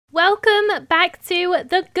Welcome back to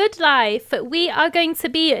The Good Life. We are going to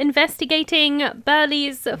be investigating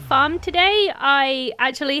Burley's farm today. I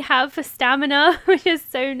actually have stamina, which is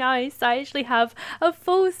so nice. I actually have a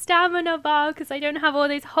full stamina bar because I don't have all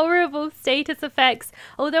these horrible status effects.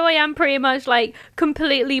 Although I am pretty much like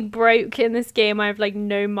completely broke in this game. I have like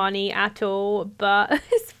no money at all, but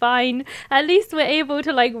it's fine. At least we're able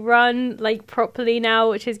to like run like properly now,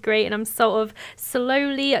 which is great. And I'm sort of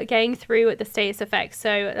slowly getting through the status effects.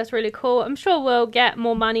 So that's really cool. I'm sure we'll get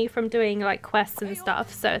more money from doing like quests and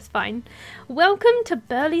stuff, so it's fine. Welcome to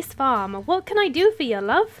Burley's farm. What can I do for you,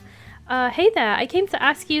 love? Hey there, I came to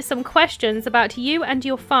ask you some questions about you and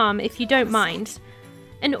your farm, if you don't mind.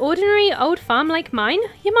 An ordinary old farm like mine?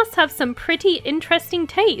 You must have some pretty interesting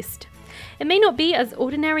taste. It may not be as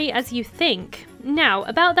ordinary as you think. Now,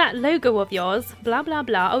 about that logo of yours, blah blah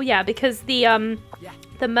blah. Oh yeah, because the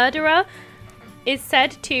murderer is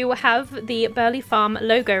said to have the Burley Farm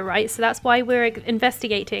logo, right? So that's why we're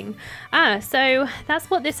investigating. So that's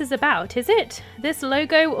what this is about, is it? This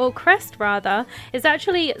logo, or crest rather, is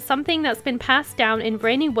actually something that's been passed down in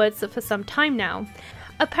Rainy Woods for some time now.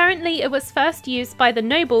 Apparently it was first used by the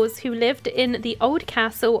nobles who lived in the old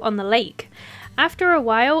castle on the lake. After a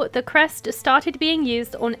while, the crest started being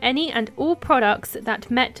used on any and all products that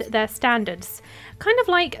met their standards. Kind of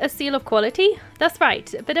like a seal of quality? That's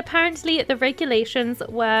right, but apparently the regulations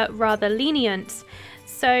were rather lenient.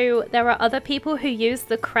 So there are other people who use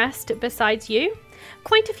the crest besides you?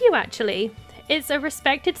 Quite a few actually. It's a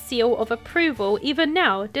respected seal of approval even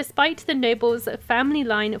now, despite the noble's family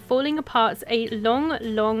line falling apart a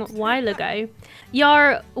long while ago.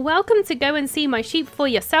 You're welcome to go and see my sheep for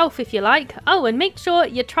yourself if you like. Oh, and make sure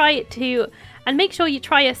you try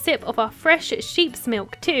a sip of our fresh sheep's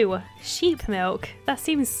milk too. Sheep milk? That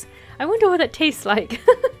seems... I wonder what that tastes like.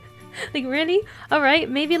 Like, really? Alright,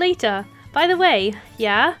 maybe later. By the way,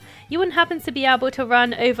 yeah? You wouldn't happen to be able to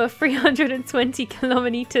run over 320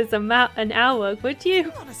 kilometers an hour, would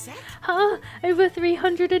you? Huh? Over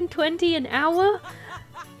 320 an hour?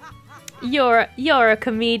 You're a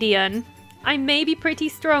comedian. I may be pretty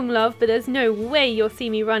strong, love, but there's no way you'll see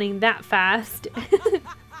me running that fast.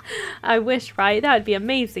 I wish, right? That would be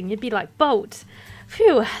amazing. You'd be like Bolt.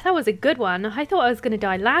 Phew, that was a good one. I thought I was going to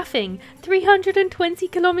die laughing. 320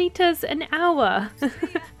 kilometers an hour.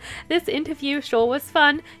 This interview sure was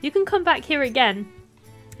fun. You can come back here again.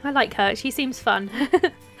 I like her. She seems fun.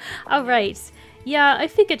 Alright. Yeah, I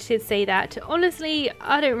figured she'd say that. Honestly,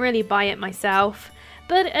 I don't really buy it myself.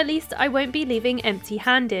 But at least I won't be leaving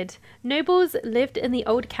empty-handed. Nobles lived in the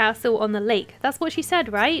old castle on the lake. That's what she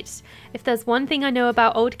said, right? If there's one thing I know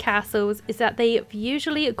about old castles, is that they've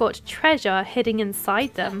usually got treasure hidden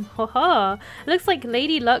inside them. Haha. Looks like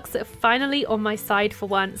Lady Luck's finally on my side for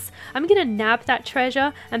once. I'm gonna nab that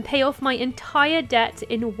treasure and pay off my entire debt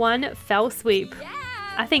in one fell swoop. Yeah,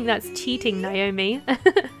 I think that's cheating, Naomi.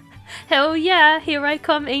 Hell yeah, here I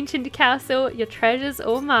come, ancient castle, your treasure's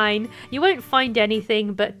all mine. You won't find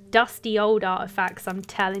anything but dusty old artifacts, I'm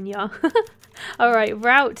telling ya. Alright,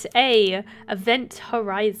 Route A, Event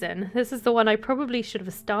Horizon. This is the one I probably should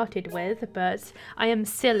have started with, but I am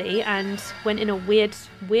silly and went in a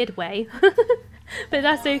weird way. But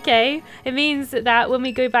that's okay. It means that when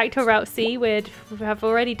we go back to Route C, we have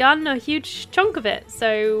already done a huge chunk of it.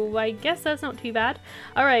 So I guess that's not too bad.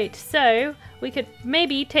 Alright, so we could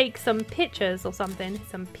maybe take some pictures or something.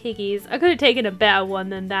 Some piggies. I could have taken a better one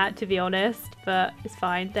than that, to be honest. But it's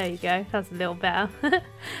fine. There you go. That's a little better.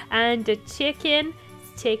 And a chicken.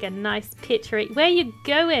 Let's take a nice picture. Where are you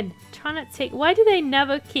going? Trying to take... Why do they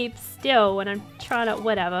never keep still when I'm trying to...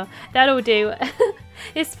 Whatever. That'll do.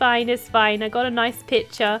 It's fine, it's fine. I got a nice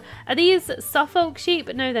picture. Are these Suffolk sheep?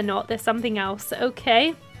 No, they're not. They're something else.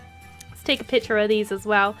 Okay. Let's take a picture of these as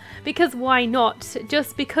well. Because why not?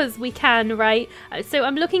 Just because we can, right? So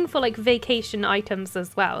I'm looking for like vacation items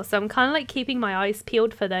as well. So I'm kind of like keeping my eyes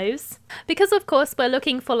peeled for those. Because of course we're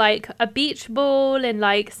looking for like a beach ball and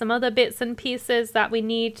like some other bits and pieces that we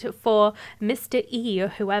need for Mr. E,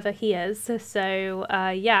 whoever he is. So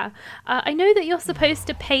yeah. I know that you're supposed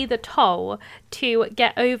to pay the toll to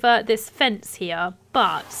get over this fence here,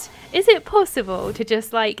 but is it possible to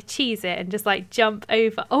just like cheese it and just like jump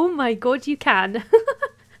over? Oh my god, you can.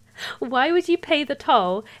 Why would you pay the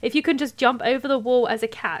toll if you can just jump over the wall as a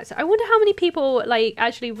cat? I wonder how many people like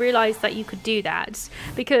actually realized that you could do that,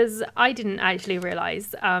 because I didn't actually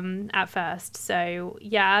realize at first. So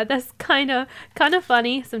yeah, that's kind of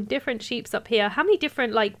funny. Some different sheeps up here. How many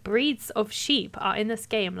different like breeds of sheep are in this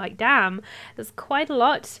game? Like damn, there's quite a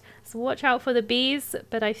lot. So watch out for the bees,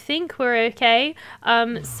 but I think we're okay.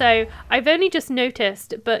 So I've only just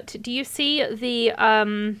noticed, but do you see the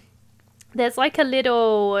there's like a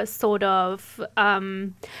little sort of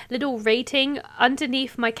little rating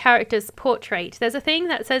underneath my character's portrait. There's a thing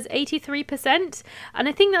that says 83%, and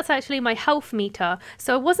I think that's actually my health meter.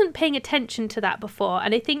 So I wasn't paying attention to that before,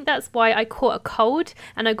 and I think that's why I caught a cold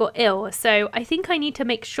and I got ill. So I think I need to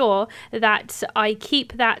make sure that I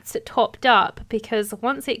keep that topped up, because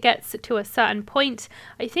once it gets to a certain point,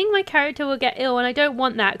 I think my character will get ill, and I don't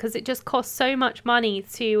want that because it just costs so much money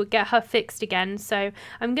to get her fixed again. So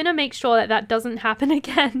I'm gonna make sure that doesn't happen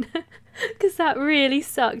again, because that really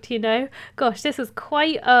sucked, you know. Gosh, this was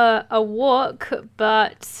quite a walk,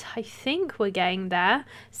 but I think we're getting there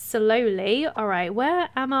slowly. All right, where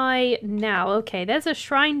am I now? Okay, there's a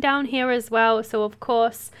shrine down here as well, so of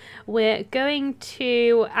course we're going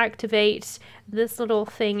to activate this little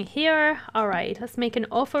thing here. All right, let's make an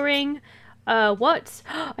offering. What?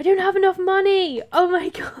 I don't have enough money. Oh my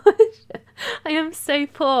gosh. I am so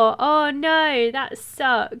poor. Oh no, that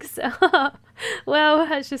sucks. Well,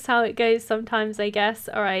 that's just how it goes sometimes, I guess.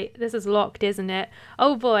 All right, this is locked, isn't it?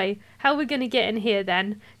 Oh boy, how are we going to get in here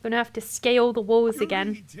then? Gonna have to scale the walls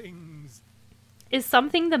again. Is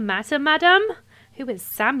something the matter, madam? Who is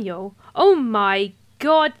Samuel? Oh my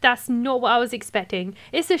god, that's not what I was expecting.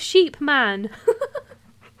 It's a sheep man.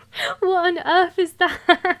 What on earth is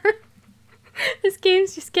that? This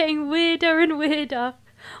game's just getting weirder and weirder.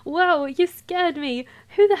 Whoa, you scared me.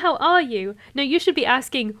 Who the hell are you? No, you should be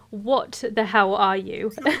asking, what the hell are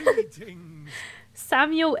you?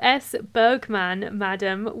 Samuel S. Bergman,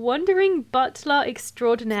 madam. Wandering butler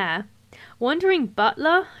extraordinaire. Wandering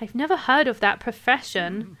butler? I've never heard of that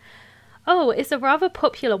profession. Oh, it's a rather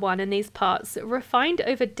popular one in these parts. Refined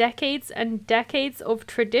over decades and decades of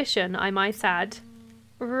tradition, I might add.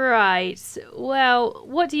 Right, well,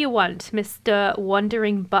 what do you want, Mr.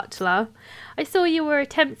 Wandering Butler? I saw you were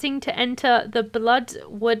attempting to enter the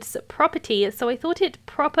Bloodwoods property, so I thought it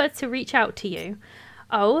proper to reach out to you.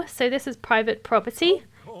 Oh, so this is private property?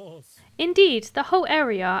 Of course. Indeed, the whole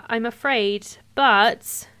area, I'm afraid,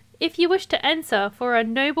 but if you wish to enter for a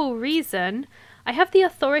noble reason, I have the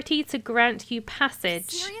authority to grant you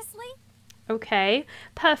passage. Seriously? Okay,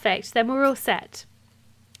 perfect, then we're all set.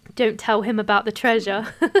 Don't tell him about the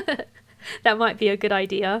treasure. That might be a good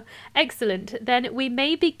idea. Excellent. Then we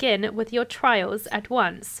may begin with your trials at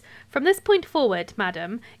once. From this point forward,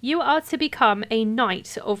 madam, you are to become a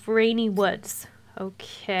knight of Rainy Woods.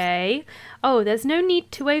 Okay. Oh, there's no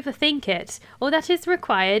need to overthink it. All that is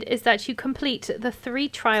required is that you complete the 3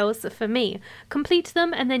 trials for me. Complete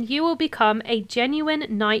them and then you will become a genuine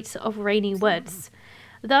knight of Rainy Woods,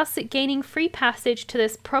 thus gaining free passage to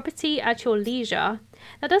this property at your leisure.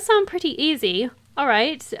 That does sound pretty easy.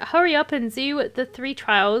 Alright, hurry up and do the 3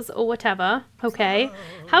 trials or whatever. Okay.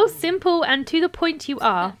 How simple and to the point you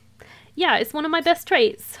are. Yeah, it's one of my best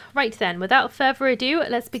traits. Right then, without further ado,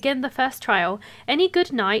 let's begin the first trial. Any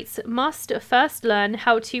good knights must first learn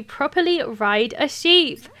how to properly ride a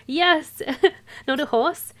sheep. Yes, not a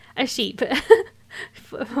horse, a sheep.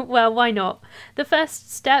 Well, why not? The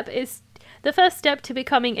first step to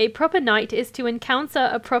becoming a proper knight is to encounter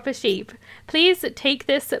a proper sheep. Please take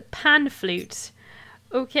this pan flute.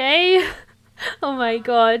 Okay. Oh my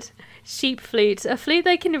god. Sheep flute. A flute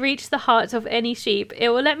that can reach the heart of any sheep. It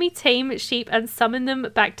will let me tame sheep and summon them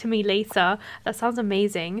back to me later. That sounds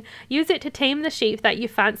amazing. Use it to tame the sheep that you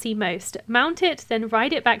fancy most. Mount it, then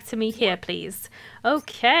ride it back to me here, please.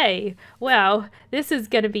 Okay. Well, this is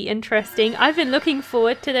going to be interesting. I've been looking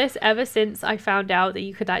forward to this ever since I found out that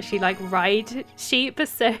you could actually like ride sheep.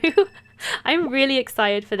 So I'm really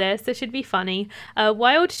excited for this. This should be funny.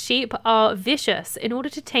 Wild sheep are vicious. In order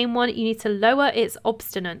to tame one, you need to lower its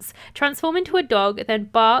obstinance. Transform into a dog, then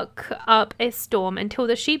bark up a storm until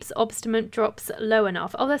the sheep's obstinance drops low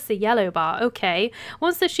enough. Oh, that's the yellow bar. Okay.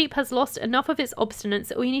 Once the sheep has lost enough of its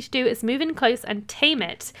obstinance, all you need to do is move in close and tame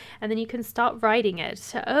it, and then you can start riding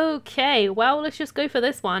it. Okay. Well, let's just go for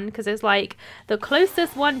this one because it's like the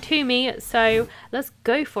closest one to me. So let's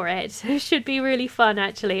go for it. It should be really fun,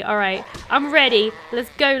 actually. All right. I'm ready. Let's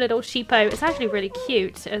go, little sheepo. It's actually really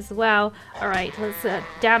cute as well. Alright, let's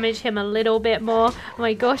damage him a little bit more. Oh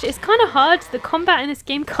my gosh, it's kind of hard. The combat in this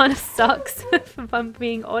game kind of sucks, if I'm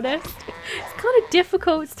being honest. It's kind of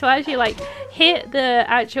difficult to actually like hit the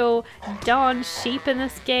actual darn sheep in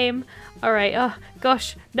this game. Alright, oh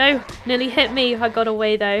gosh, no, nearly hit me. I got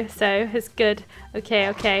away though, so it's good. Okay,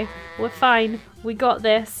 okay, we're fine. We got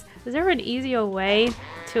this. Is there an easier way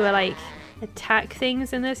to like attack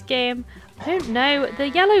things in this game? I don't know. The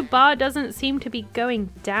yellow bar doesn't seem to be going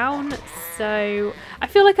down, so I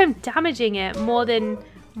feel like I'm damaging it more than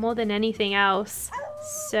anything else.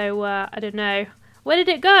 So I don't know. Where did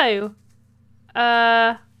it go?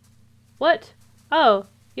 What? Oh,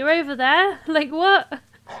 You're over there? Like what?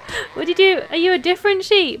 What did you do? Are you a different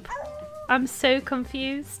sheep? I'm so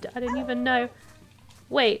confused. I don't even know.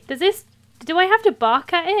 Wait, do I have to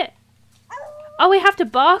bark at it? Oh, I have to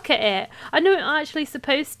bark at it. I'm not actually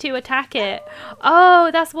supposed to attack it. Oh,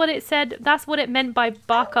 that's what it said. That's what it meant by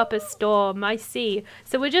bark up a storm. I see.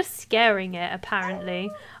 So we're just scaring it, apparently.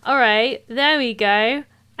 All right, there we go.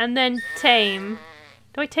 And then tame.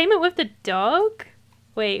 Do I tame it with the dog?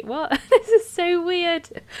 Wait, what? This is so weird.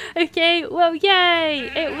 Okay, well,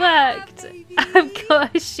 yay! It worked. I've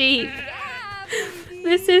got a sheep.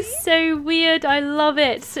 This is so weird. I love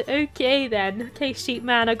it. Okay, then. Okay, sheep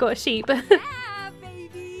man, I got a sheep.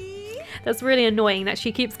 That's really annoying that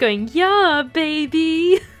she keeps going, yeah,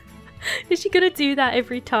 baby. Is she gonna do that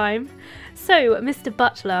every time? So, Mr.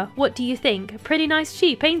 Butler, what do you think? A pretty nice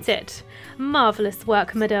sheep, ain't it? Marvellous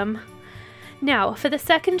work, madame. Now, for the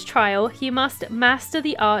second trial, you must master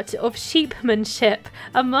the art of sheepmanship,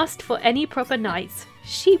 a must for any proper knights.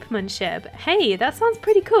 Sheepmanship. Hey, that sounds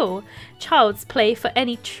pretty cool. Child's play for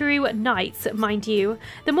any true knights, mind you.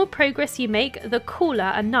 The more progress you make, the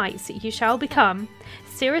cooler a knight you shall become.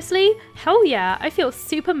 Seriously? Hell yeah, I feel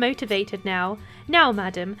super motivated now. Now,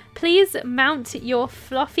 madam, please mount your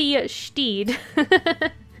fluffy steed.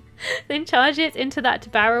 Then charge it into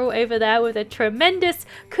that barrel over there with a tremendous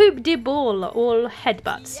coup de ball or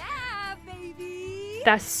headbutt. Yeah, baby.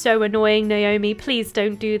 That's so annoying, Naomi. Please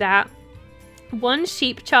don't do that. One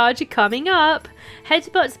sheep charge coming up.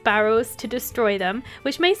 Headbutts barrels to destroy them,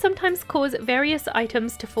 which may sometimes cause various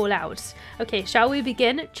items to fall out. Okay, shall we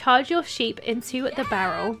begin? Charge your sheep into the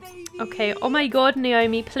barrel. Okay, oh my god,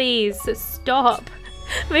 Naomi, please stop.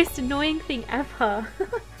 Most annoying thing ever.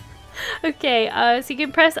 Okay, so you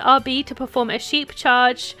can press RB to perform a sheep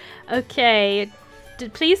charge. Okay,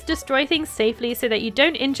 please destroy things safely so that you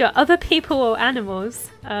don't injure other people or animals.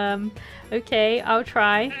 Okay, I'll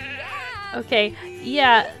try. Okay,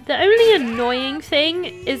 yeah, the only annoying thing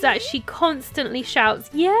is that she constantly shouts,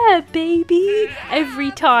 yeah, baby,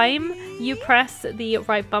 every time you press the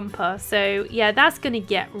right bumper. So yeah, that's gonna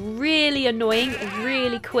get really annoying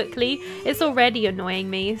really quickly. It's already annoying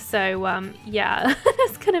me, so yeah,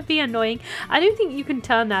 that's gonna be annoying. I don't think you can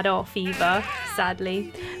turn that off either,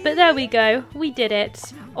 sadly. But there we go, we did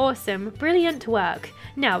it. Awesome, brilliant work.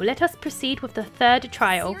 Now let us proceed with the third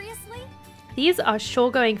trial. Seriously? These are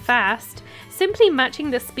sure going fast. Simply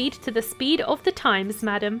matching the speed to the speed of the times,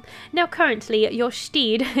 madam. Now currently your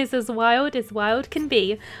steed is as wild can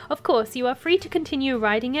be. Of course, you are free to continue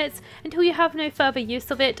riding it until you have no further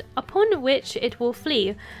use of it, upon which it will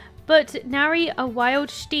flee. But nary a wild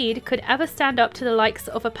steed could ever stand up to the likes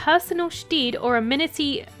of a personal steed or a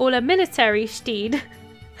military steed.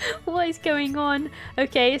 What is going on?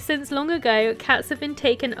 Okay, since long ago, cats have been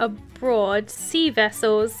taken aboard sea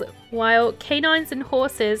vessels, while canines and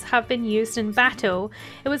horses have been used in battle.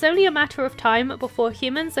 It was only a matter of time before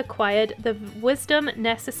humans acquired the wisdom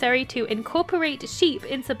necessary to incorporate sheep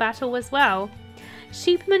into battle as well.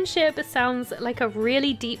 Sheepmanship sounds like a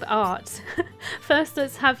really deep art. First,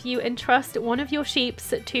 let's have you entrust one of your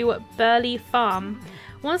sheeps to Burley Farm.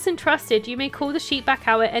 Once entrusted, you may call the sheep back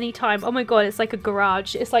out at any time. Oh my god, it's like a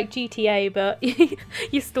garage. It's like GTA, but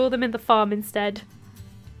you store them in the farm instead.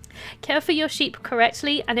 Care for your sheep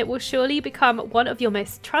correctly and it will surely become one of your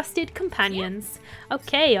most trusted companions.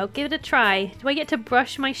 Okay, I'll give it a try. Do I get to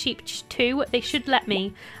brush my sheep too? They should let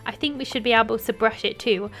me. I think we should be able to brush it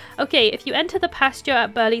too. Okay, if you enter the pasture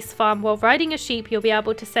at Burley's farm while riding a sheep, you'll be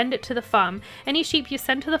able to send it to the farm. Any sheep you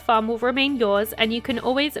send to the farm will remain yours and you can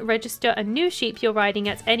always register a new sheep you're riding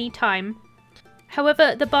at any time.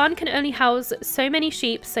 However, the barn can only house so many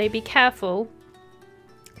sheep, so be careful.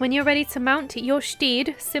 When you're ready to mount your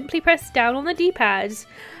steed, simply press down on the D-pad.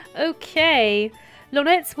 Okay.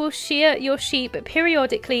 Lynette will shear your sheep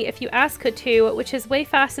periodically if you ask her to, which is way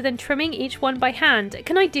faster than trimming each one by hand.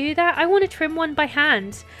 Can I do that? I want to trim one by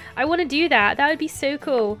hand. I want to do that. That would be so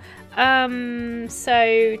cool.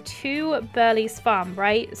 So to Burley's farm,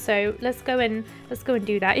 right? So let's go and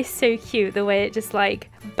do that. It's so cute the way it just like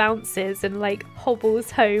bounces and like hobbles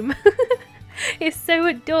home. It's so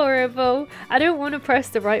adorable. I don't want to press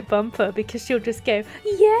the right bumper because she'll just go,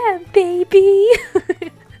 yeah, baby.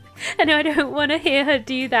 And I don't want to hear her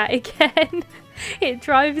do that again. It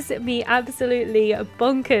drives me absolutely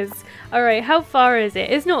bonkers. Alright, how far is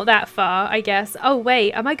it? It's not that far, I guess. Oh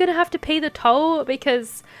wait, am I going to have to pay the toll?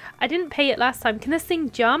 Because I didn't pay it last time. Can this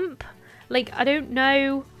thing jump? Like, I don't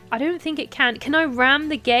know. I don't think it can. Can I ram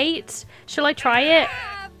the gate? Shall I try it?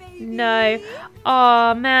 no.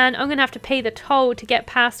 Oh man, I'm gonna have to pay the toll to get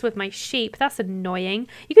past with my sheep. That's annoying.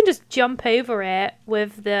 You can just jump over it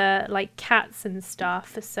with the like cats and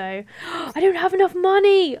stuff. So I don't have enough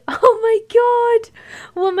money. Oh my god.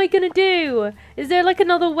 What am I gonna do? Is there like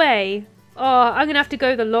another way? Oh, I'm gonna have to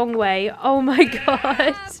go the long way. Oh my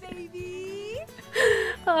god.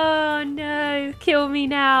 Oh no, kill me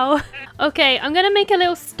now. Okay, I'm gonna make a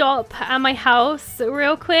little stop at my house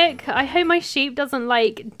real quick. I hope my sheep doesn't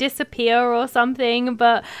like disappear or something,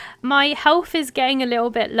 but my health is getting a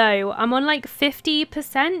little bit low. I'm on like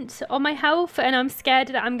 50% on my health and I'm scared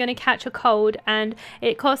that I'm gonna catch a cold, and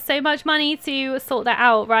it costs so much money to sort that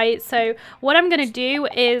out, right? So what I'm gonna do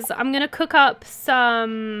is I'm gonna cook up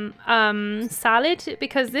some salad,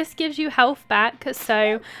 because this gives you health back.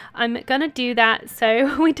 So I'm gonna do that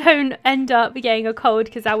so we don't end up getting a cold,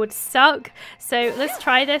 because that would suck. So let's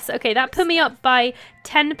try this. Okay, that put me up by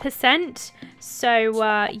 10%.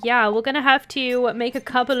 So yeah, we're gonna have to make a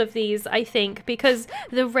couple of these, I think, because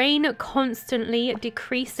the rain constantly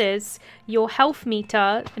decreases your health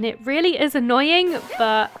meter and it really is annoying,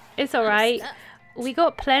 but it's all right. We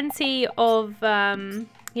got plenty of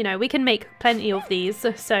you know, we can make plenty of these,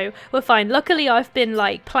 so we're fine. Luckily, I've been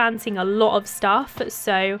like planting a lot of stuff,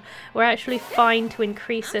 so we're actually fine to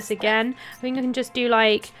increase this again. I think I can just do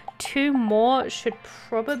like 2 more, should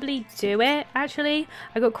probably do it. Actually,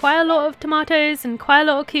 I got quite a lot of tomatoes and quite a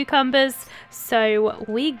lot of cucumbers, so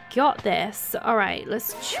we got this. All right,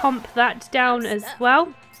 let's chomp that down as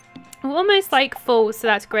well. I'm almost like full, so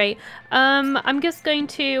that's great. I'm just going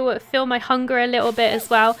to fill my hunger a little bit as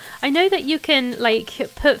well. I know that you can like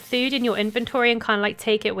put food in your inventory and kind of like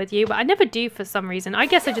take it with you, but I never do for some reason. I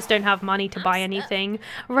guess I just don't have money to buy anything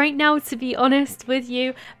right now, to be honest with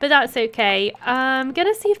you, but that's okay. I'm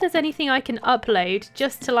gonna see if there's anything I can upload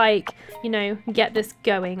just to like, you know, get this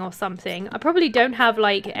going or something. I probably don't have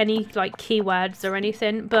like any like keywords or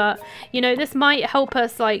anything, but you know, this might help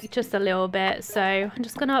us like just a little bit. So I'm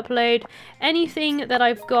just gonna upload anything that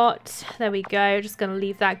I've got. There we go. Just gonna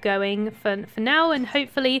leave that going for now, and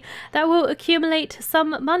hopefully that will accumulate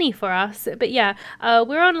some money for us. But yeah,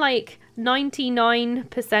 we're on like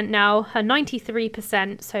 99% now,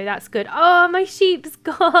 93%, so that's good. Oh, my sheep's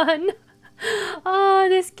gone. Oh,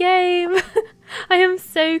 this game. I am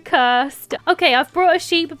so cursed. Okay, I've brought a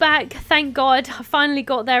sheep back, thank God. I finally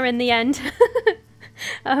got there in the end.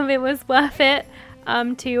 It was worth it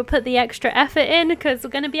to put the extra effort in, because we're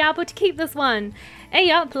going to be able to keep this one. Hey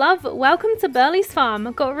up, love. Welcome to Burley's farm.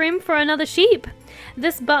 Got room for another sheep?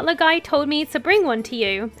 This butler guy told me to bring one to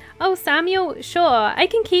you. Oh, Samuel, sure. I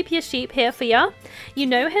can keep your sheep here for ya. You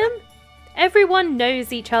know him? Everyone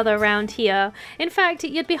knows each other around here. In fact,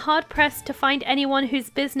 you'd be hard-pressed to find anyone whose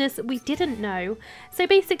business we didn't know. So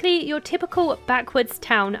basically, your typical backwoods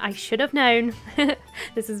town. I should have known.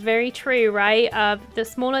 This is very true, right? The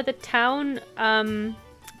smaller the town, the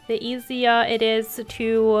easier it is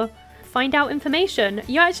to find out information.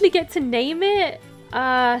 You actually get to name it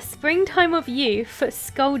Springtime of Youth,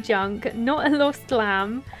 Skulljunk, Not a Lost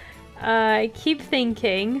Lamb. Keep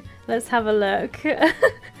thinking. Let's have a look.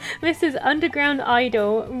 Mrs. Underground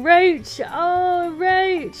Idol. Roach! Oh,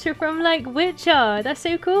 Roach! From like Witcher. That's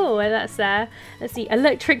so cool. That's there. Let's see.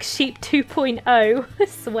 Electric Sheep 2.0.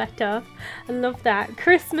 Sweater. I love that.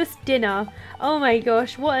 Christmas Dinner. Oh my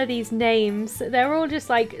gosh. What are these names? They're all just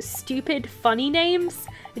like stupid, funny names.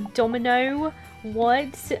 Domino.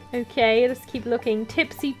 What? Okay, let's keep looking.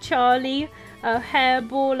 Tipsy Charlie.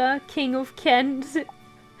 Hairballer. King of Kent.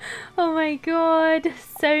 Oh my god,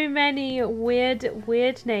 so many weird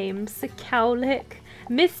names. Cowlick,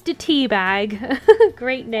 Mr. Teabag,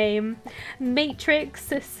 great name.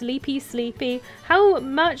 Matrix, Sleepy. How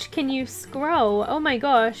much can you scroll? Oh my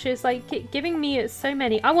gosh, it's like giving me so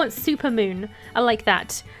many. I want Supermoon. I like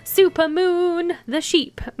that. Supermoon, the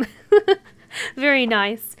sheep. Very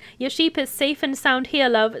nice. Your sheep is safe and sound here,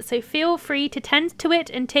 love, so feel free to tend to it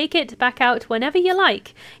and take it back out whenever you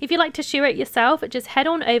like. If you like to shear it yourself, just head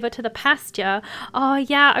on over to the pasture. Oh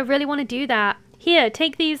yeah, I really want to do that. Here,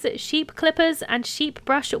 take these sheep clippers and sheep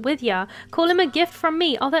brush with ya. Call him a gift from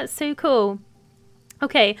me. Oh, that's so cool.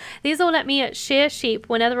 Okay, these will let me shear sheep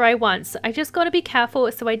whenever I want. So I just got to be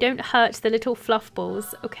careful so I don't hurt the little fluff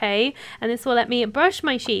balls, okay? And this will let me brush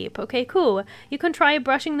my sheep. Okay, cool. You can try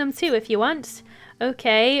brushing them too if you want.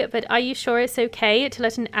 Okay, but are you sure it's okay to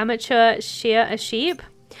let an amateur shear a sheep?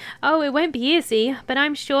 Oh, it won't be easy, but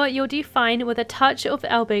I'm sure you'll do fine with a touch of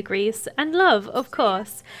elbow grease and love, of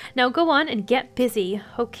course. Now go on and get busy.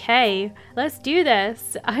 Okay, let's do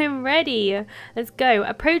this. I'm ready. Let's go.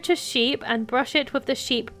 Approach a sheep and brush it with the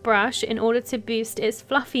sheep brush in order to boost its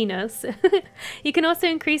fluffiness. You can also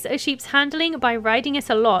increase a sheep's handling by riding it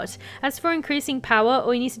a lot. As for increasing power,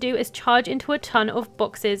 all you need to do is charge into a ton of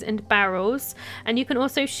boxes and barrels. And you can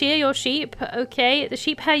also shear your sheep. Okay, the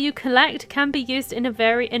sheep hair you collect can be used in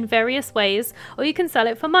various ways, or you can sell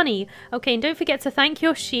it for money. Okay, and don't forget to thank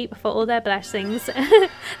your sheep for all their blessings.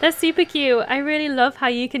 That's super cute. I really love how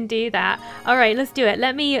you can do that. All right, let's do it.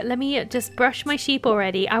 Let me just brush my sheep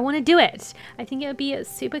already. I want to do it. I think it would be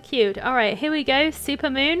super cute. All right, here we go. Super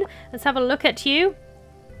Moon. Let's have a look at you.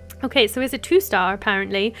 Okay, so it's a 2-star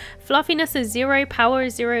apparently. Fluffiness is 0, power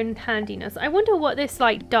is 0, and handiness. I wonder what this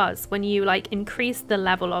like does when you like increase the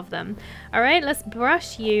level of them. All right, let's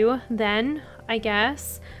brush you then, I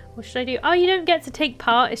guess. What should I do? Oh, you don't get to take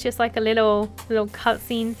part. It's just like a little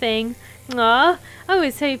cutscene thing. Aw, I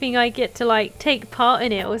was hoping I get to like take part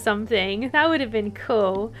in it or something. That would have been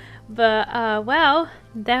cool. But well,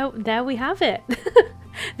 there we have it.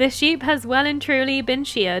 The sheep has well and truly been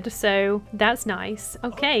sheared, so that's nice.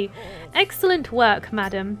 Okay, excellent work,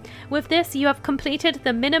 madam. With this, you have completed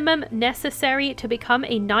the minimum necessary to become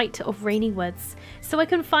a Knight of Rainy Woods. So I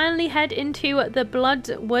can finally head into the Blood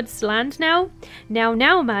Woods land now?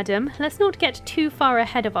 Now, madam, let's not get too far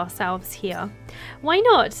ahead of ourselves here. Why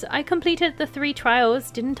not? I completed the 3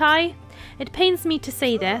 trials, didn't I? It pains me to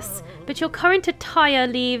say this, but your current attire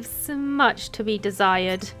leaves much to be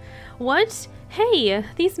desired. What? Hey,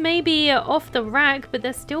 these may be off the rack, but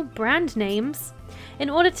they're still brand names. In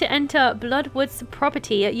order to enter Bloodwood's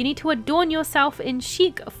property, you need to adorn yourself in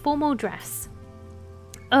chic, formal dress.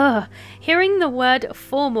 Ugh, hearing the word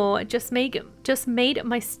formal just made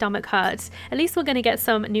my stomach hurt. At least we're going to get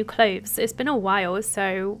some new clothes. It's been a while,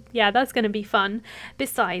 so yeah, that's going to be fun.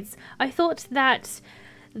 Besides, I thought that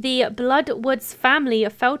the Bloodwoods family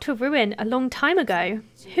fell to ruin a long time ago.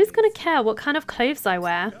 Who's going to care what kind of clothes I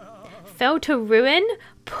wear? Fell to ruin?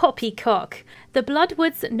 Poppycock. The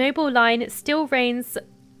Bloodwoods noble line still reigns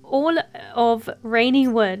all of Rainy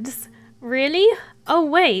Woods. Really? Oh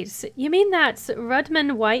wait, you mean that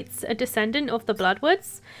Rudman White's a descendant of the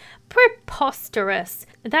Bloodwoods? Preposterous!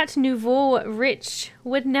 That nouveau rich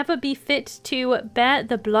would never be fit to bear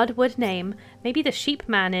the Bloodwood name. Maybe the sheep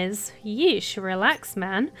man is. Yeesh, relax,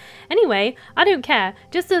 man. Anyway, I don't care,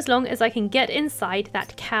 just as long as I can get inside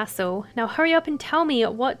that castle. Now hurry up and tell me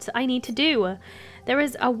what I need to do. There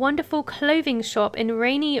is a wonderful clothing shop in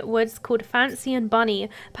Rainy Woods called Fancy and Bunny.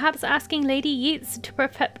 Perhaps asking Lady Yeats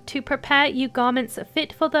to prepare you garments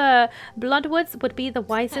fit for the Bloodwoods would be the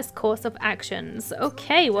wisest course of actions.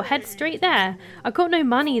 Okay, we'll head straight there. I got no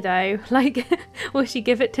money though. Like, will she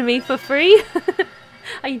give it to me for free?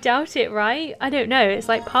 I doubt it, right? I don't know. It's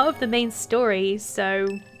like part of the main story, so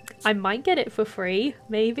I might get it for free,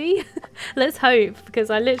 maybe. Let's hope, because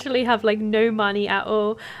I literally have like no money at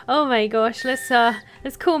all. Oh my gosh,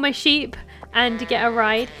 let's call my sheep and get a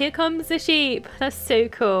ride. Here comes the sheep. That's so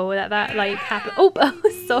cool that like happened. Oh,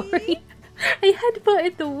 sorry. I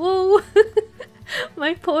headbutted the wall.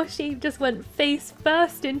 My poor sheep just went face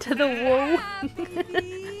first into the wall.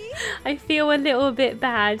 I feel a little bit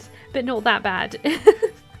bad, but not that bad.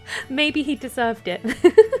 Maybe he deserved it.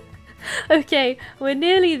 Okay, we're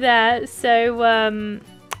nearly there, so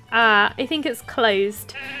I think it's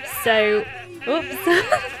closed. So,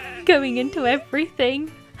 oops, going into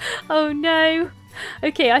everything. Oh no.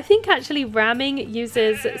 Okay, I think actually ramming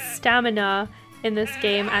uses stamina in this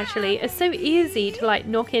game actually. It's so easy to like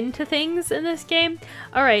knock into things in this game.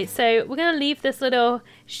 Alright, so we're going to leave this little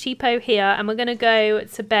sheepo here and we're going to go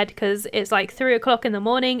to bed because it's like 3 o'clock in the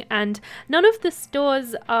morning and none of the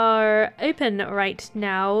stores are open right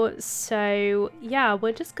now. So yeah,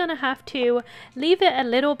 we're just going to have to leave it a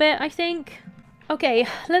little bit, I think. Okay,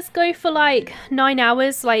 let's go for like 9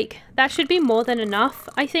 hours. Like that should be more than enough,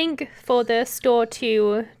 I think, for the store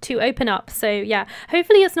to open up. So yeah,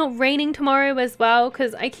 hopefully it's not raining tomorrow as well,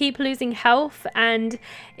 because I keep losing health and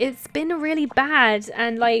it's been really bad.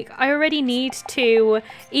 And like I already need to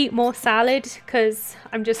eat more salad because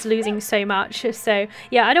I'm just losing so much. So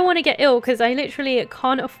yeah, I don't want to get ill because I literally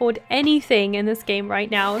can't afford anything in this game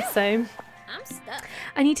right now. So I'm stuck.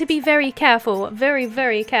 I need to be very careful, very,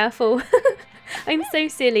 very careful. I'm so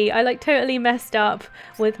silly. I like totally messed up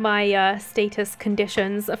with my status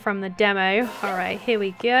conditions from the demo. Alright, here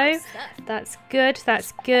we go. That's good,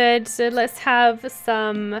 that's good. So let's have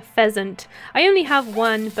some pheasant. I only have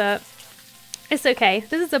one, but It's okay.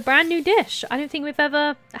 This is a brand new dish. I don't think we've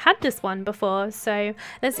ever had this one before. So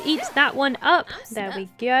let's eat that one up. There we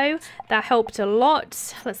go. That helped a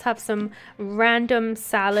lot. Let's have some random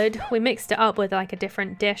salad. We mixed it up with like a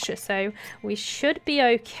different dish. So we should be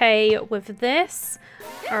okay with this.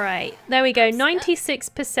 All right, there we go.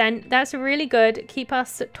 96%. That's really good. Keep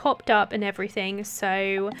us topped up and everything.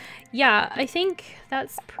 So yeah, I think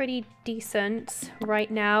that's pretty decent right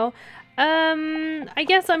now. I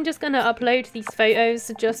guess I'm just gonna upload these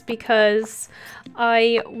photos just because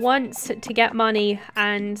I want to get money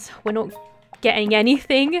and we're not getting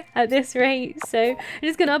anything at this rate. So I'm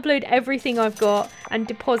just gonna upload everything I've got and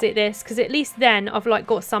deposit this, because at least then I've like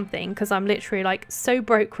got something, because I'm literally like so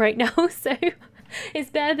broke right now. So it's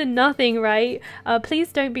better than nothing, right?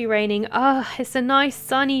 Please don't be raining. It's a nice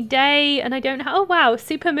sunny day and I don't have... Oh wow,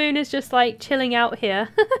 Supermoon is just like chilling out here.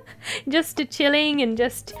 Just chilling and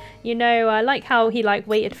just, you know, I like how he like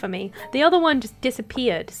waited for me. The other one just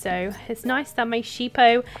disappeared, so it's nice that my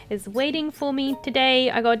sheepo is waiting for me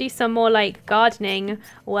today. I gotta do some more like gardening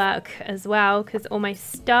work as well, because all my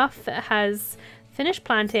stuff has finished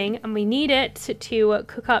planting and we need it to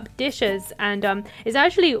cook up dishes, and it's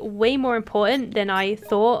actually way more important than I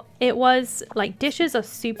thought it was. Like, dishes are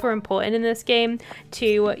super important in this game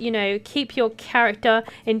to, you know, keep your character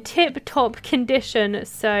in tip-top condition.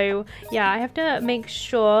 So yeah, I have to make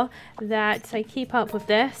sure that I keep up with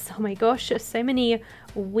this. Oh my gosh, there's so many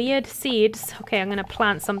weird seeds. Okay, I'm gonna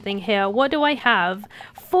plant something here. What do I have?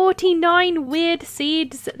 49 weird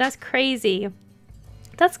seeds. That's crazy.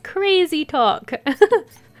 That's crazy talk.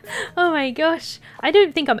 Oh my gosh. I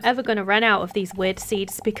don't think I'm ever going to run out of these weird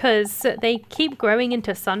seeds, because they keep growing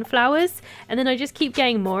into sunflowers and then I just keep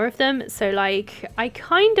getting more of them. So like, I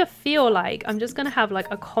kind of feel like I'm just going to have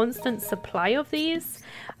like a constant supply of these.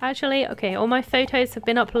 Actually, okay, all my photos have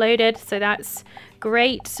been uploaded, so that's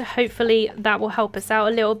great. Hopefully that will help us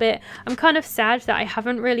out a little bit. I'm kind of sad that I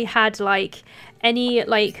haven't really had like any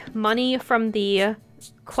like money from the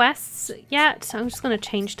quests yet. I'm just going to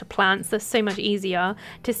change to plants. That's so much easier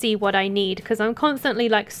to see what I need, because I'm constantly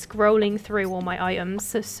like scrolling through all my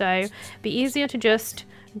items, so it'd be easier to just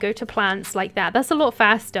go to plants like that. That's a lot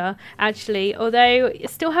faster actually, although you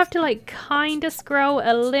still have to like kind of scroll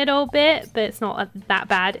a little bit, but it's not that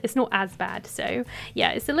bad. It's not as bad. So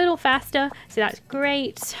yeah, it's a little faster, so that's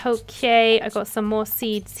great. Okay, I got some more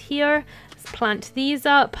seeds here. Let's plant these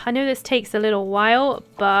up. I know this takes a little while,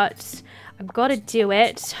 but I've got to do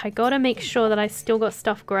it. I got to make sure that I still got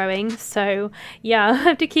stuff growing. So yeah, I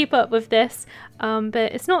have to keep up with this. But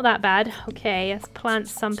it's not that bad. Okay, let's plant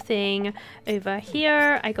something over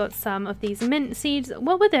here. I got some of these mint seeds.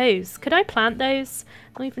 What were those? Could I plant those?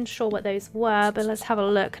 I'm not even sure what those were, but let's have a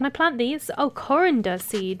look. Can I plant these? Oh, coriander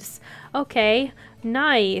seeds. Okay,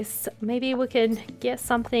 nice. Maybe we can get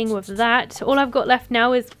something with that. All I've got left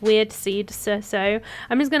now is weird seeds. So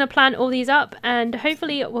I'm just going to plant all these up and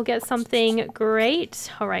hopefully we'll get something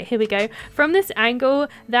great. All right, here we go. From this angle,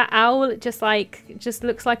 that owl just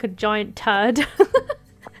looks like a giant turd.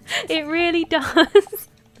 It really does.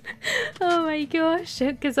 Oh my gosh,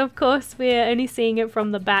 because of course we're only seeing it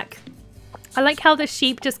from the back. I like how the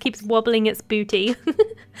sheep just keeps wobbling its booty.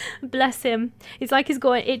 Bless him. It's like he's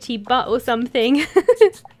got an itchy butt or something.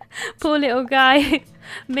 Poor little guy.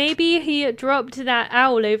 Maybe he dropped that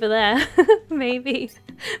owl over there. Maybe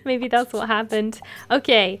that's what happened.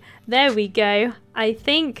 Okay, there we go. I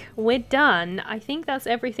think we're done. I think that's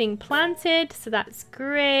everything planted, so that's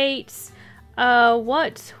great.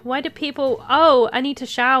 What? Why do people... Oh, I need to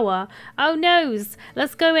shower. Oh, noes.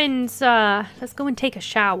 Let's go and take a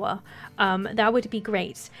shower. That would be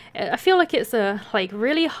great. I feel like it's a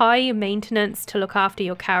really high maintenance to look after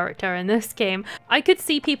your character in this game. I could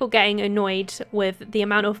see people getting annoyed with the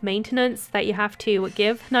amount of maintenance that you have to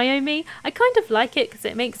give Naomi. I kind of like it because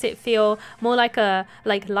it makes it feel more like a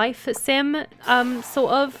life sim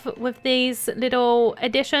sort of, with these little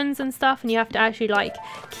additions and stuff, and you have to actually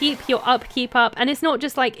keep your upkeep up, and it's not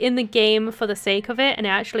just in the game for the sake of it, and it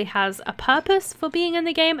actually has a purpose for being in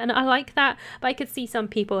the game, and I like that. But I could see some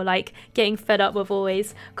people getting fed up with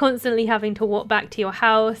always constantly having to walk back to your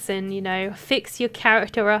house and, you know, fix your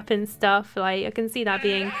character up and stuff. I can see that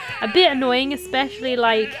being a bit annoying, especially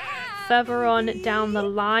further on down the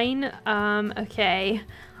line. Okay,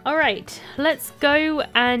 all right, let's go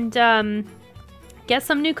and get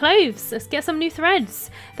some new clothes. Let's get some new threads.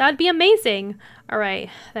 That'd be amazing. All right,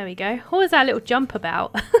 there we go. What was that little jump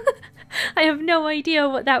about? I have no idea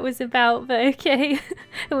what that was about, but okay.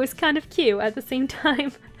 It was kind of cute at the same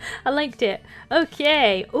time. I liked it.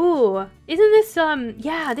 Okay. Ooh, isn't this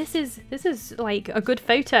yeah, this is like a good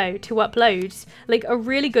photo to upload. Like a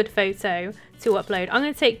really good photo to upload. I'm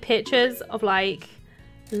gonna take pictures of like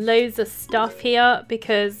loads of stuff here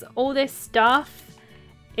because all this stuff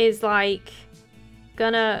is like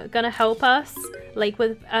gonna help us like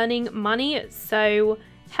with earning money. So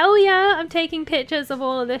hell yeah, I'm taking pictures of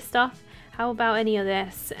all of this stuff. How about any of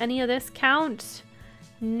this? Any of this count?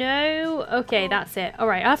 No? Okay, that's it.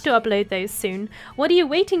 Alright, I have to upload those soon. What are you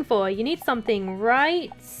waiting for? You need something,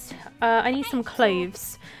 right? I need some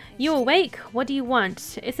cloves. You awake? What do you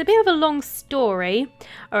want? It's a bit of a long story.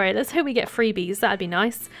 Alright, let's hope we get freebies. That'd be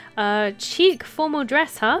nice. Chic formal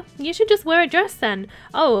dress, huh? You should just wear a dress then.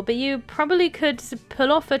 Oh, but you probably could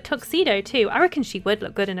pull off a tuxedo too. I reckon she would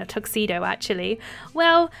look good in a tuxedo, actually.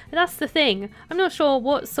 Well, that's the thing. I'm not sure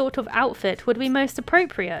what sort of outfit would be most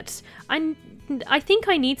appropriate. I think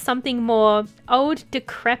I need something more old,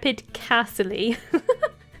 decrepit, castle-y.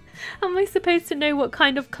 How am I supposed to know what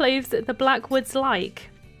kind of clothes the Blackwood's like?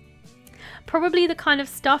 Probably the kind of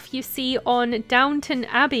stuff you see on Downton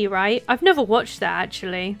Abbey, right? I've never watched that,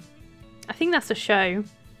 actually. I think that's a show.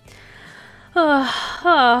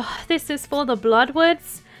 This is for the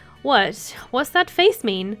Bloodwoods? What? What's that face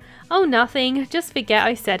mean? Oh, nothing. Just forget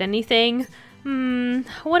I said anything.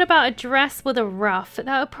 What about a dress with a ruff?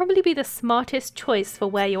 That would probably be the smartest choice for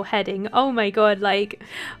where you're heading. Oh my god, like,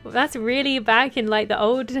 that's really back in like the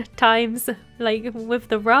old times, like with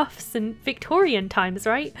the ruffs and Victorian times,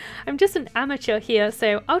 right? I'm just an amateur here,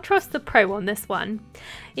 so I'll trust the pro on this one.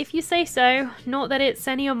 If you say so, not that it's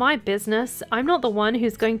any of my business. I'm not the one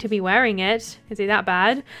who's going to be wearing it. Is it that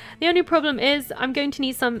bad? The only problem is I'm going to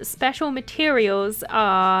need some special materials.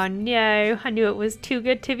 Oh no, I knew it was too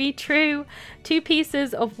good to be true. 2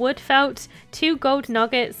 pieces of wood felt, 2 gold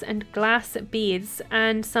nuggets and glass beads,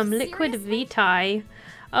 and some liquid vitae.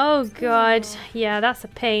 Oh god, yeah, that's a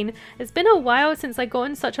pain. It's been a while since I got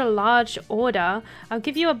in such a large order. I'll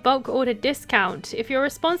give you a bulk order discount. It's your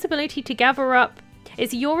responsibility to gather up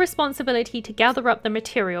the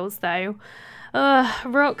materials though.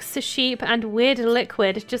 Rocks, sheep, and weird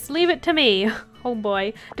liquid. Just leave it to me. Oh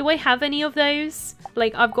boy. Do I have any of those?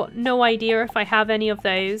 Like, I've got no idea if I have any of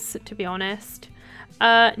those, to be honest.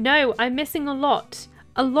 No, I'm missing a lot.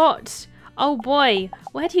 A lot. Oh boy.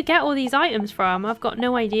 Where do you get all these items from? I've got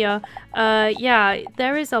no idea. Yeah,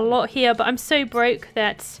 there is a lot here, but I'm so broke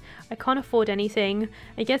that I can't afford anything.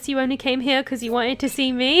 I guess you only came here because you wanted to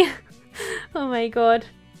see me? Oh my god.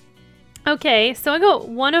 Okay, so I got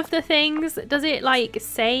one of the things. Does it like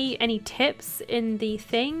say any tips in the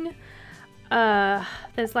thing?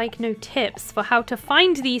 There's like no tips for how to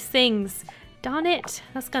find these things. Darn it,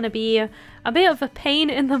 that's gonna be a bit of a pain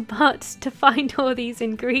in the butt to find all these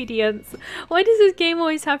ingredients. Why does this game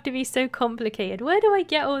always have to be so complicated? Where do I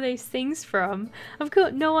get all those things from? I've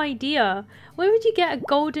got no idea. Where would you get a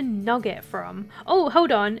golden nugget from? Oh,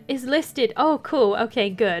 hold on, it's listed. Oh, cool, okay,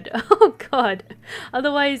 good. Oh god.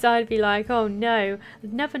 Otherwise I'd be like, oh no,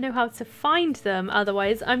 I'd never know how to find them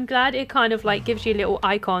otherwise. I'm glad it kind of like gives you little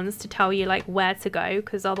icons to tell you like where to go,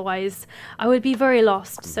 because otherwise I would be very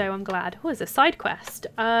lost, so I'm glad. Oh, it's a side quest.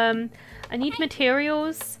 I need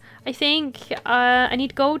materials, I think. I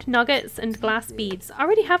need gold nuggets and glass beads. I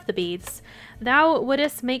already have the beads. Thou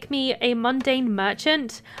wouldst make me a mundane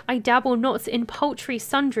merchant. I dabble not in paltry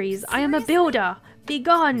sundries. I am a builder.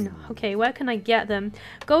 Begone! Okay, where can I get them?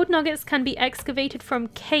 Gold nuggets can be excavated from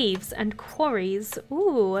caves and quarries.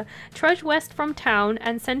 Ooh. Trudge west from town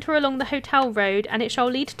and centre along the hotel road, and it shall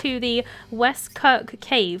lead to the West Kirk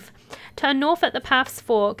Cave. Turn north at the path's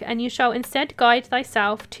fork, and you shall instead guide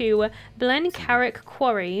thyself to Blencarrick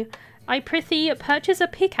Quarry. I prithee purchase a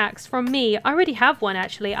pickaxe from me. I already have one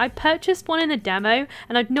actually. I purchased one in the demo,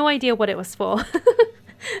 and I had no idea what it was for.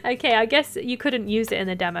 Okay, I guess you couldn't use it in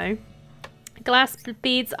the demo. Glass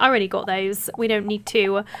beads, I already got those. We don't need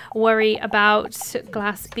to worry about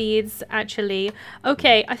glass beads, actually.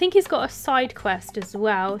 Okay, I think he's got a side quest as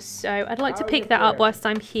well, so I'd like to pick that up whilst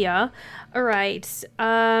I'm here. Alright,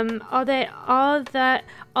 are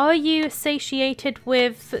you satiated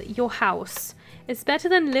with your house? It's better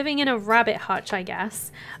than living in a rabbit hutch, I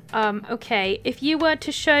guess. Okay, if you were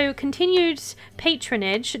to show continued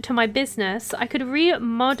patronage to my business, I could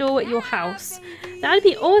remodel your house. That'd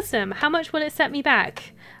be awesome. How much will it set me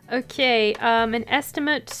back? Okay, an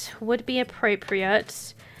estimate would be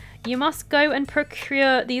appropriate. You must go and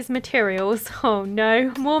procure these materials. Oh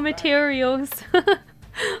no, more materials.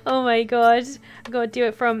 Oh my god. You gotta do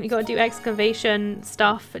it from, you gotta do excavation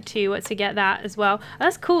stuff to get that as well.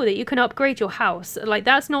 That's cool that you can upgrade your house. Like,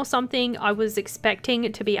 that's not something I was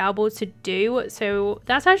expecting to be able to do. So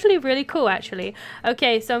that's actually really cool, actually.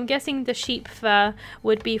 Okay, so I'm guessing the sheep fur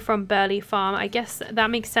would be from Burley Farm. I guess that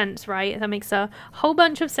makes sense, right? That makes a whole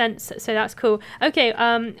bunch of sense. So that's cool. Okay,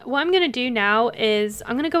 what I'm gonna do now is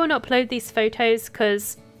I'm gonna go and upload these photos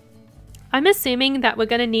because I'm assuming that we're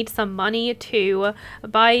going to need some money to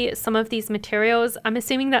buy some of these materials. I'm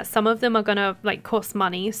assuming that some of them are going to like cost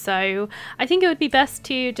money. So I think it would be best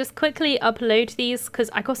to just quickly upload these because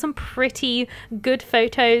I got some pretty good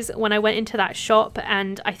photos when I went into that shop.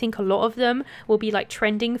 And I think a lot of them will be like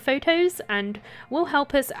trending photos and will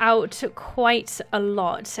help us out quite a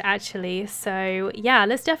lot actually. So yeah,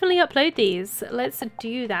 let's definitely upload these. Let's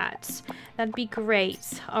do that. That'd be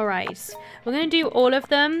great. All right, we're going to do all of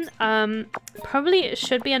them. Probably it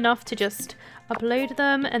should be enough to just upload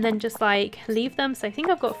them and then just like leave them. So I think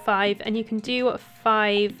I've got 5 and you can do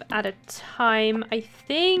 5 at a time, I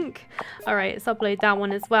think. All right, let's upload that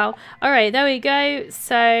one as well. All right, there we go.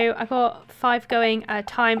 So I got 5 going at a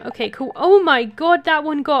time. Okay, cool. Oh my god, that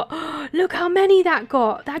one got, look how many that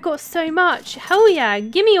got. That got so much. Hell yeah,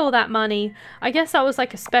 give me all that money. I guess that was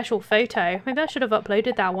like a special photo. Maybe I should have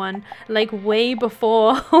uploaded that one like way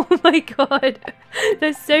before. Oh my god,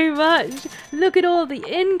 there's so much. Look at all the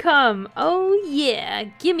income. Oh yeah,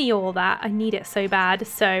 give me all that. I need it so bad.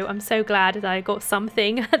 So I'm so glad that I got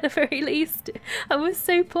something at the very least. I was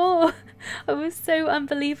so poor. I was so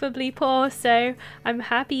unbelievably poor. So I'm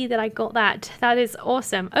happy that I got that. That is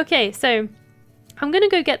awesome. Okay, so I'm gonna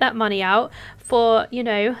go get that money out for, you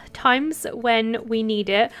know, times when we need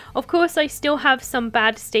it. Of course, I still have some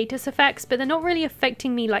bad status effects, but they're not really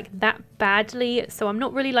affecting me like that badly, so I'm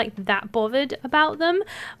not really like that bothered about them.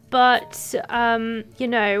 But you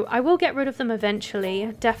know, I will get rid of them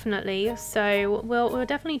eventually, definitely. So we'll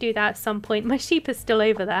definitely do that at some point. My sheep is still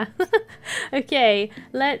over there. Okay,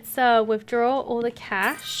 let's withdraw all the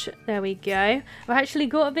cash. There we go. I've actually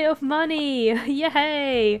got a bit of money.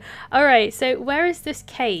 Yay! All right, so where is this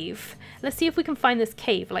cave? Let's see if we can find this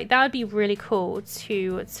cave. Like, that would be really cool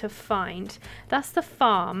to find. That's the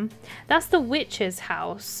farm. That's the witch's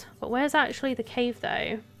house. But where's actually the cave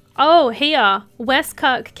though? Oh, here,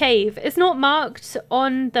 Westkirk Cave. It's not marked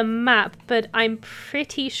on the map, but I'm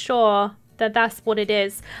pretty sure that that's what it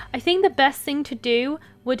is. I think the best thing to do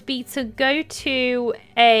would be to go to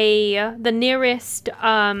the nearest,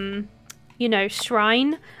 you know,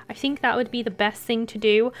 shrine. I think that would be the best thing to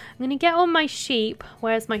do. I'm gonna get on my sheep.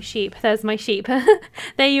 Where's my sheep? There's my sheep.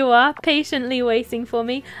 There you are, patiently waiting for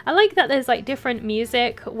me. I like that there's like different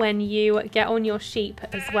music when you get on your sheep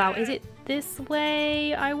as well. Is it this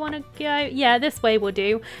way I want to go? Yeah, this way will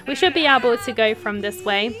do. We should be able to go from this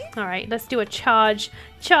way. All right, let's do a charge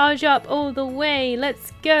up all the way.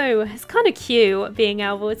 Let's go. It's kind of cute being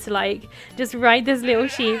able to like just ride this little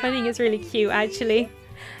sheep. I think it's really cute actually.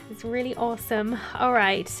 It's really awesome. All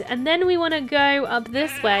right, and then we want to go up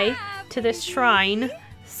this way to this shrine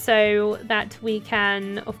so that we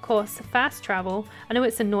can, of course, fast travel. I know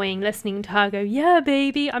it's annoying listening to her go, yeah,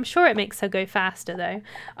 baby. I'm sure it makes her go faster, though.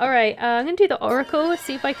 All right, I'm going to do the oracle,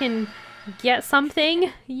 see if I can get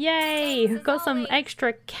something. Yay! Got some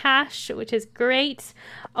extra cash, which is great.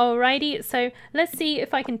 Alrighty, so let's see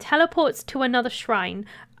if I can teleport to another shrine.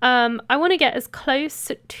 I want to get as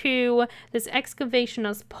close to this excavation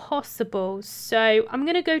as possible. So I'm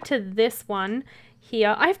going to go to this one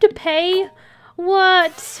here. I have to pay?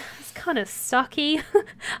 What? It's kind of sucky.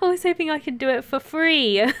 I was hoping I could do it for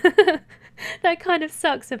free. That kind of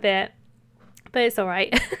sucks a bit. But it's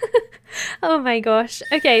alright. Oh my gosh.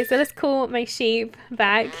 Okay, so let's call my sheep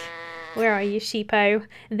back. Where are you, sheepo?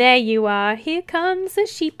 There you are. Here comes a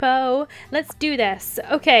sheepo. Let's do this.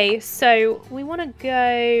 Okay, so we want to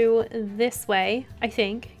go this way, I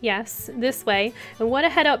think. Yes, this way. I want to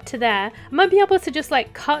head up to there. I might be able to just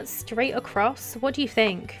like cut straight across. What do you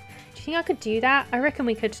think? Do you think I could do that? I reckon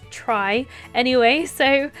we could try. Anyway,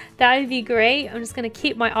 so that would be great. I'm just going to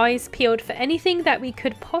keep my eyes peeled for anything that we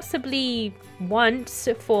could possibly want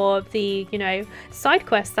for the, you know, side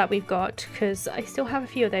quests that we've got, because I still have a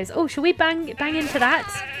few of those. Oh, should we bang into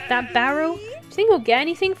that barrel? Do you think we'll get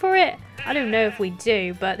anything for it? I don't know if we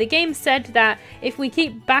do, but the game said that if we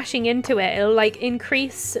keep bashing into it, it'll like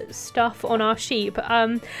increase stuff on our sheep.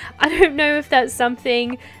 I don't know if that's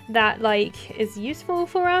something that like is useful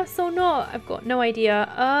for us or not. I've got no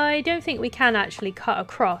idea. I don't think we can actually cut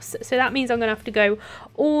across, so that means I'm gonna have to go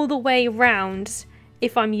all the way round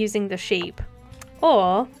if I'm using the sheep.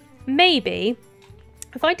 Or maybe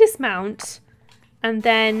if I dismount and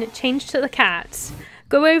then change to the cat,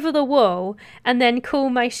 go over the wall and then cool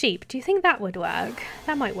my sheep. Do you think that would work?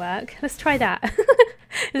 That might work. Let's try that.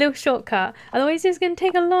 A little shortcut. Otherwise it's going to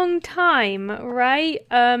take a long time, right?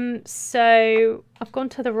 So I've gone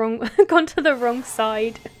to the wrong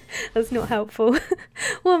side. That's not helpful.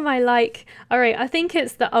 What am I like? All right, I think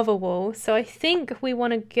it's the other wall. So I think we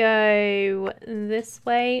want to go this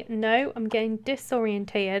way. No, I'm getting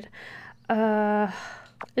disorientated.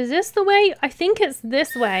 Is this the way? I think it's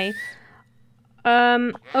this way.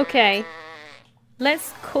 Okay.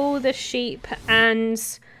 Let's call the sheep and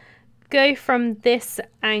go from this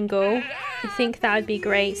angle. I think that would be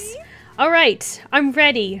great. Alright, I'm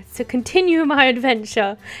ready to continue my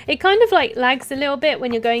adventure. It kind of like lags a little bit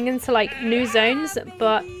when you're going into like new zones,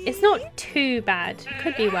 but it's not too bad. It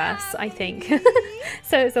could be worse, I think.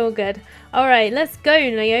 So it's all good. Alright, let's go,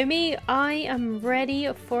 Naomi. I am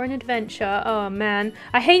ready for an adventure. Oh man,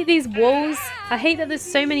 I hate these walls. I hate that there's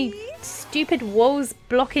so many stupid walls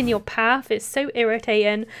blocking your path. It's so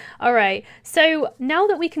irritating. Alright, so now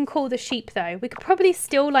that we can call the sheep though, we could probably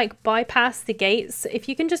still like bypass the gates if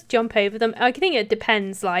you can just jump over them. I think it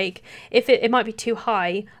depends, like if it might be too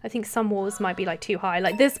high. I think some walls might be like too high.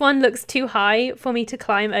 Like this one looks too high for me to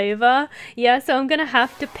climb over. Yeah, so I'm gonna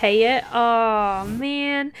have to pay it. Oh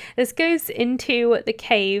man, this goes into the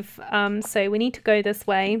cave, so we need to go this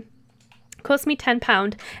way. Cost me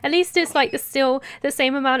 £10. At least it's like still the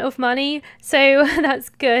same amount of money, so that's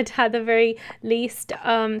good at the very least.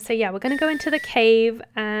 So yeah, we're gonna go into the cave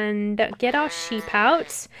and get our sheep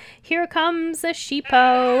out. Here comes a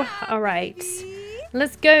sheepo. All right,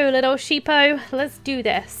 let's go, little sheepo. Let's do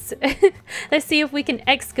this. Let's see if we can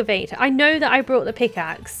excavate. I know that I brought the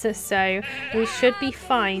pickaxe, so we should be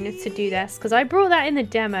fine to do this because I brought that in the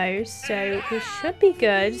demo, so we should be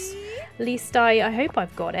good. At least I hope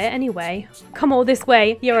I've got it. Anyway, come all this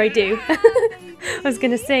way. Yeah, I do. I was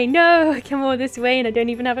gonna say, no, come all this way and I don't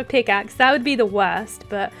even have a pickaxe. That would be the worst,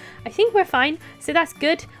 but I think we're fine. So that's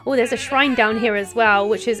good. Oh, there's a shrine down here as well,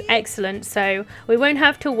 which is excellent. So we won't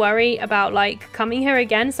have to worry about like coming here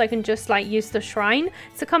again. So I can just like use the shrine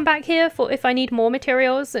to come back here for if I need more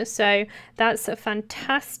materials. So that's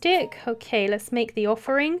fantastic. Okay, let's make the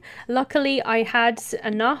offering. Luckily, I had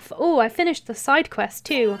enough. Oh, I finished the side quest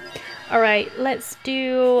too. All right, let's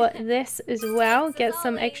do this as well. Get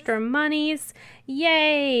some extra monies.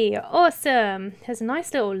 Yay! Awesome! There's a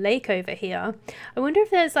nice little lake over here. I wonder if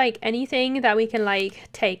there's like anything that we can like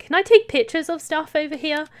take. Can I take pictures of stuff over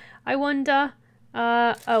here? I wonder.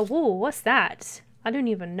 Oh, whoa, what's that? I don't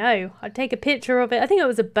even know. I'd take a picture of it. I think it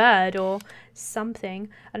was a bird or something.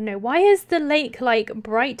 I don't know. Why is the lake like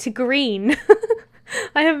bright green?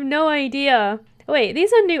 I have no idea. Wait,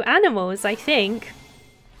 these are new animals, I think.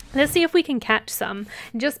 Let's see if we can catch some,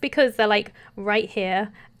 just because they're like right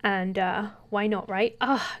here, and why not, right?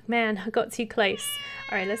 Oh man, I got too close.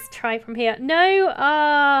 All right, let's try from here. No,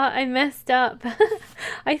 I messed up.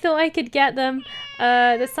 I thought I could get them.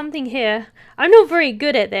 There's something here. I'm not very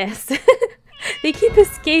good at this. They keep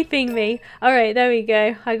escaping me. All right, there we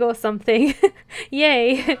go. I got something.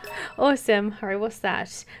 Yay. Awesome. All right, what's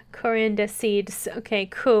that? Coriander seeds. Okay,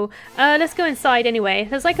 cool. Let's go inside anyway.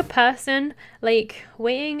 There's like a person like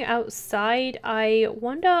waiting outside. I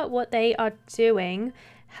wonder what they are doing.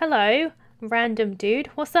 Hello, random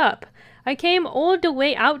dude. What's up? I came all the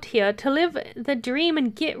way out here to live the dream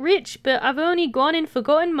and get rich, but I've only gone and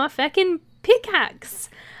forgotten my feckin' pickaxe.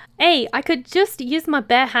 Hey, I could just use my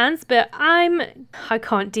bare hands, but I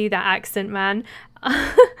can't do that accent, man.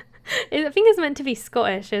 I think it's meant to be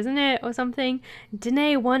Scottish, isn't it? Or something.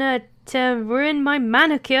 Didn't want to ruin my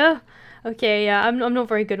manicure. Okay, yeah, I'm not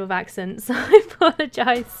very good with accents. I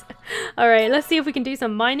apologize. All right, let's see if we can do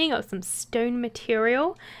some mining of some stone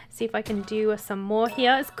material. See if I can do some more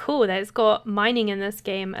here. It's cool that it's got mining in this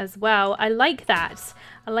game as well. I like that.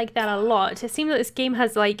 I like that a lot. It seems that this game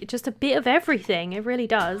has like just a bit of everything. It really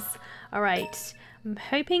does. All right. I'm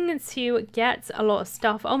hoping to get a lot of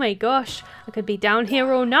stuff. Oh my gosh, I could be down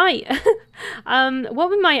here all night.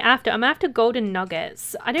 What am I after? I'm after golden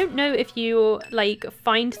nuggets. I don't know if you like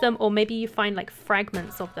find them or maybe you find like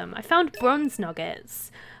fragments of them. I found bronze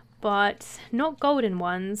nuggets, but not golden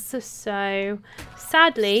ones. So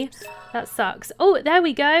sadly, that sucks. Oh, there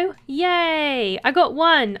we go. Yay! I got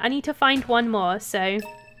one. I need to find one more. So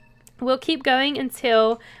we'll keep going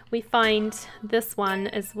until we find this one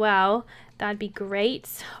as well. That'd be great.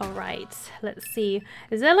 All right, let's see.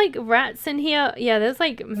 Is there like rats in here? Yeah, there's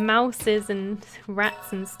like mouses and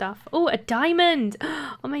rats and stuff. Oh, a diamond.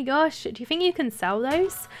 Oh my gosh. Do you think you can sell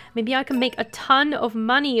those? Maybe I can make a ton of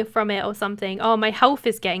money from it or something. Oh, my health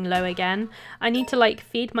is getting low again. I need to like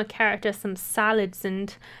feed my character some salads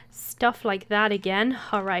and stuff like that again.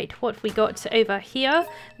 All right, what have we got over here?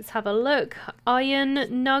 Let's have a look.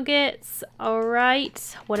 Iron nuggets. All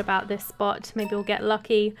right, what about this spot? Maybe we'll get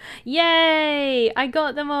lucky. Yay, I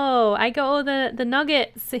got them all. I got all the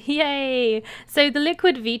nuggets. Yay. So the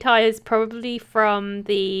liquid vitae is probably from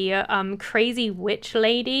the crazy witch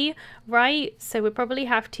lady, right? So we'll probably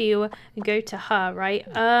have to go to her, right?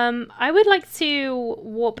 I would like to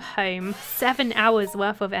warp home. 7 hours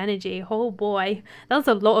worth of energy. Oh boy, that was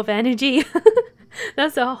a lot of energy.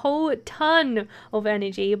 That's a whole ton of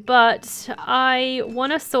energy, but I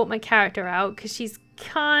want to sort my character out because she's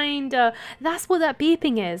kinda, that's what that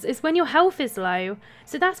beeping is when your health is low.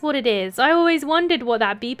 So that's what it is. I always wondered what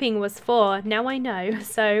that beeping was for. Now I know.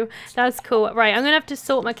 So that's cool. Right, I'm gonna have to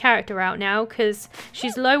sort my character out now because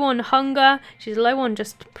she's low on hunger. She's low on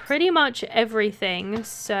just pretty much everything.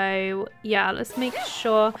 So yeah, let's make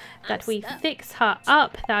sure that we fix her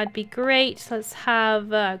up. That'd be great. Let's have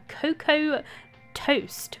cocoa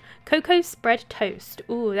toast. Cocoa spread toast.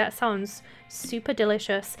 Ooh, that sounds super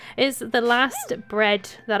delicious. It's the last bread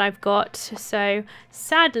that I've got, so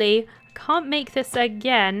sadly I can't make this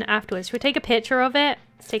again afterwards. Should we take a picture of it?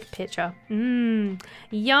 Let's take a picture.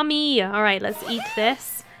 Yummy. All right, let's eat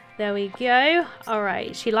this. There we go. All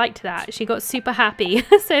right, she liked that. She got super happy.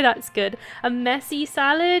 So that's good. A messy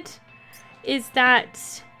salad. Is that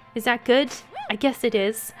good? I guess it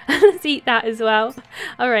is. Let's eat that as well.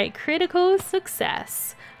 All right, critical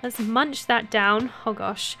success. Let's munch that down. Oh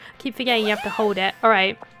gosh, I keep forgetting you have to hold it. All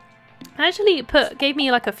right. Actually gave me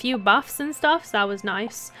like a few buffs and stuff, so that was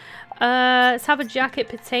nice. Let's have a jacket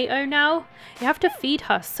potato now. You have to feed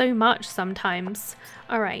her so much sometimes.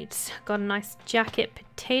 All right, got a nice jacket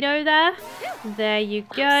potato there. There you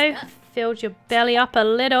go. Filled your belly up a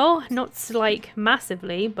little, not like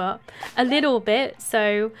massively, but a little bit,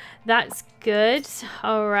 so that's good.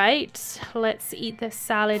 All right, let's eat this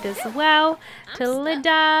salad as well.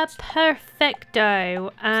 Tilida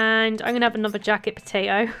perfecto. And I'm gonna have another jacket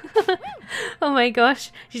potato. Oh my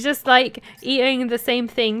gosh, she's just like eating the same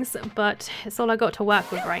things, but it's all I got to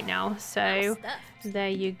work with right now. So there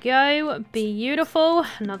you go, beautiful.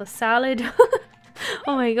 Another salad.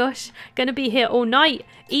 Oh my gosh, gonna be here all night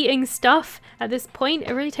eating stuff at this point.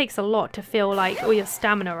 It really takes a lot to feel like all your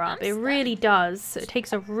stamina up. It really does. It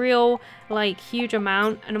takes a real like huge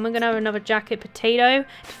amount. And I'm gonna have another jacket potato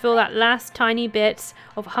to fill that last tiny bit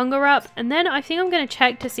of hunger up. And then I think I'm gonna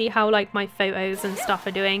check to see how like my photos and stuff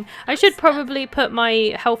are doing. I should probably put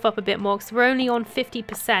my health up a bit more because we're only on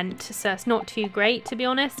 50%, so it's not too great to be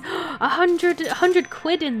honest. 100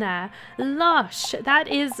 quid in there. Lush. That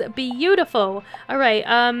is beautiful. All right,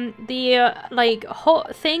 the like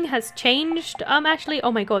hot thing has changed. Actually,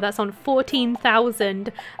 oh my god, that's on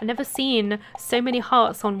 14,000. I've never seen so many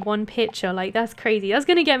hearts on one picture. Like, that's crazy. That's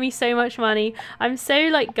gonna get me so much money. I'm so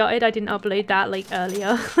like gutted I didn't upload that like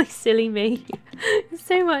earlier. Like, silly me.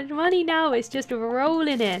 So much money now. It's just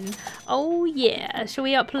rolling in. Oh yeah. Shall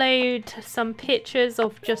we upload some pictures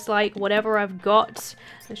of just like whatever I've got?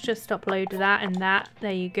 Let's just upload that and that.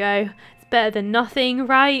 There you go. Better than nothing,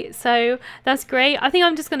 right? So that's great. I think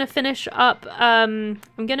I'm just gonna finish up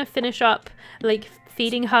like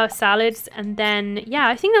feeding her salads, and then yeah,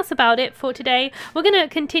 I think that's about it for today. We're gonna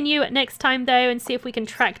continue next time though and see if we can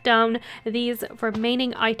track down these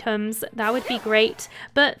remaining items. That would be great.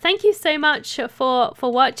 But thank you so much for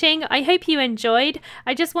watching. I hope you enjoyed.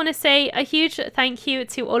 I just want to say a huge thank you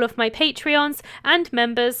to all of my Patreons and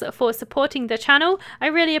members for supporting the channel. I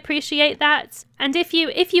really appreciate that. And if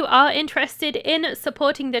you are interested in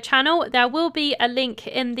supporting the channel, there will be a link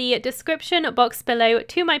in the description box below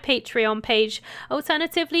to my Patreon page.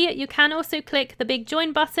 Alternatively, you can also click the big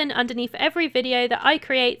join button underneath every video that I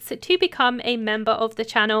create to become a member of the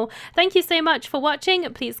channel. Thank you so much for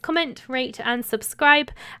watching. Please comment, rate and subscribe,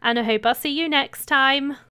 and I hope I'll see you next time.